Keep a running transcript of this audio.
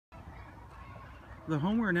The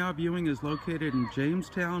home we're now viewing is located in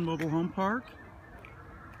Jamestown Mobile Home Park.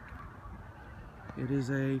 It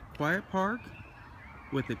is a quiet park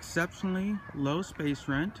with exceptionally low space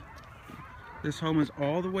rent. This home is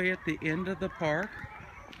all the way at the end of the park.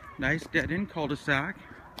 Nice dead-end cul-de-sac.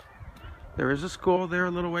 There is a school there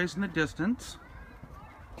a little ways in the distance.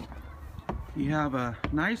 You have a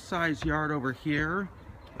nice sized yard over here,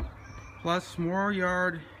 plus more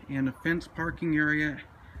yard and a fenced parking area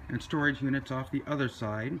and storage units off the other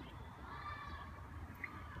side.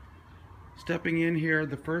 Stepping in here,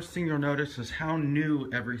 the first thing you'll notice is how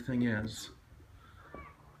new everything is.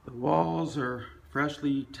 The walls are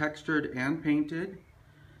freshly textured and painted.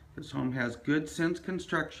 This home has good sense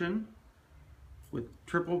construction with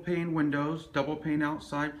triple pane windows, double pane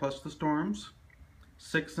outside plus the storms,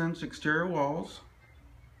 6-inch exterior walls.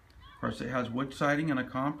 Of course, it has wood siding and a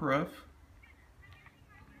comp roof.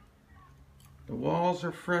 The walls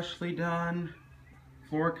are freshly done,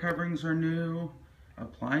 floor coverings are new,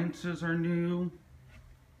 appliances are new.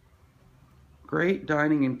 Great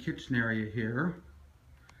dining and kitchen area here.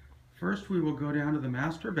 First, we will go down to the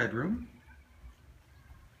master bedroom.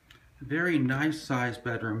 Very nice sized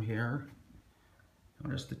bedroom here.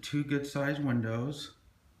 Notice the two good sized windows.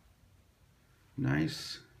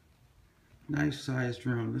 Nice sized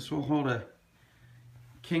room. This will hold a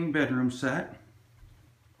king bedroom set.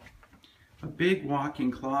 A big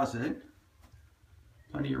walk-in closet.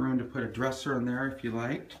 Plenty of room to put a dresser in there if you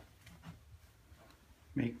liked.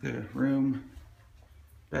 Make the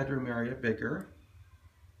bedroom area bigger.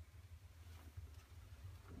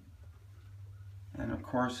 And of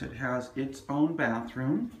course it has its own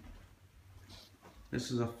bathroom. This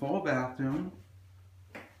is a full bathroom.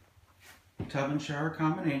 Tub and shower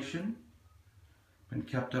combination. Been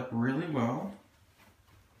kept up really well.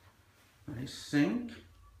 Nice sink. Of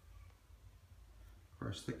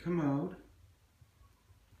course the commode.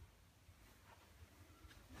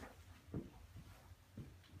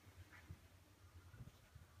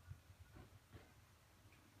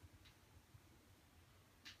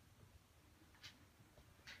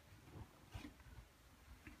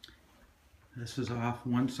 This is off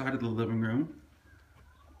one side of the living room.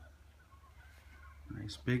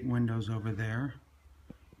 Nice big windows over there.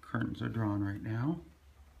 Curtains are drawn right now.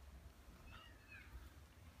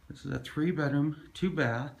 This is a 3-bedroom,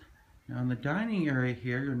 2-bath. Now in the dining area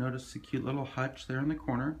here, you'll notice the cute little hutch there in the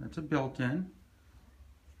corner. That's a built-in.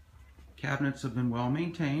 Cabinets have been well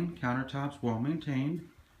maintained. Countertops well maintained.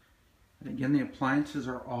 And again, the appliances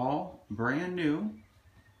are all brand new.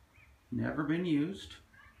 Never been used.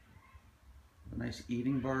 A nice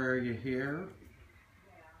eating bar area here.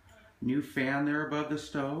 New fan there above the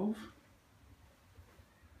stove.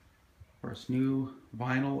 Of course, new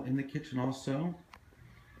vinyl in the kitchen also.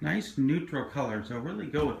 Nice neutral colors. They'll really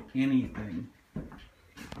go with anything.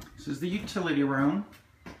 This is the utility room.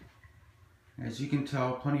 As you can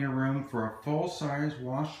tell, plenty of room for a full-size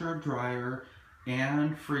washer, dryer,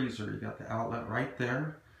 and freezer. You got the outlet right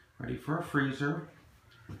there, ready for a freezer.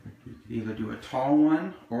 You can either do a tall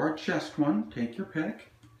one or a chest one. Take your pick.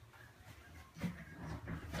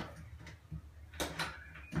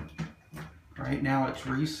 Right now it's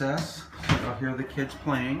recess, so you'll hear the kids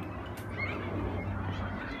playing.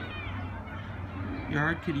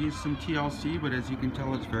 Yard could use some TLC, but as you can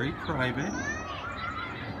tell, it's very private.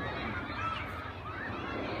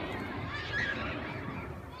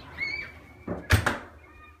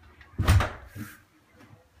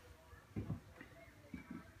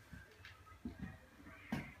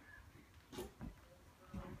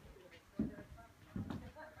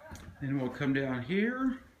 Then we'll come down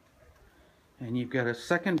here, and you've got a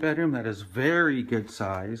second bedroom that is very good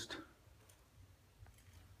sized.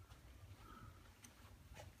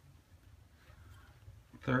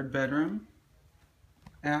 Third bedroom,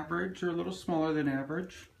 average or a little smaller than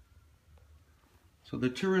average. So the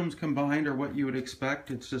two rooms combined are what you would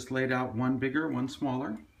expect. It's just laid out one bigger, one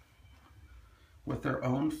smaller, with their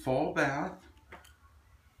own full bath.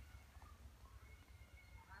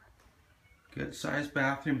 Good sized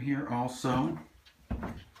bathroom here also.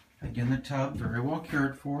 Again, the tub very well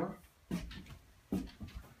cared for.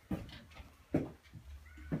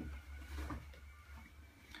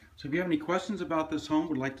 So if you have any questions about this home,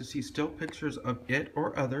 would like to see still pictures of it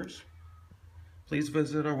or others, please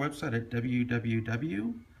visit our website at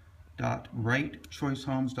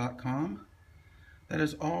www.rightchoicehomes.com. That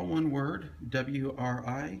is all one word,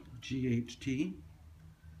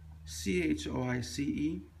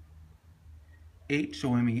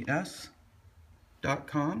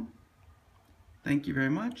 WRIGHTchoicehomes.com. Thank you very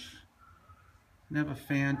much, and have a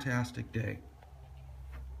fantastic day.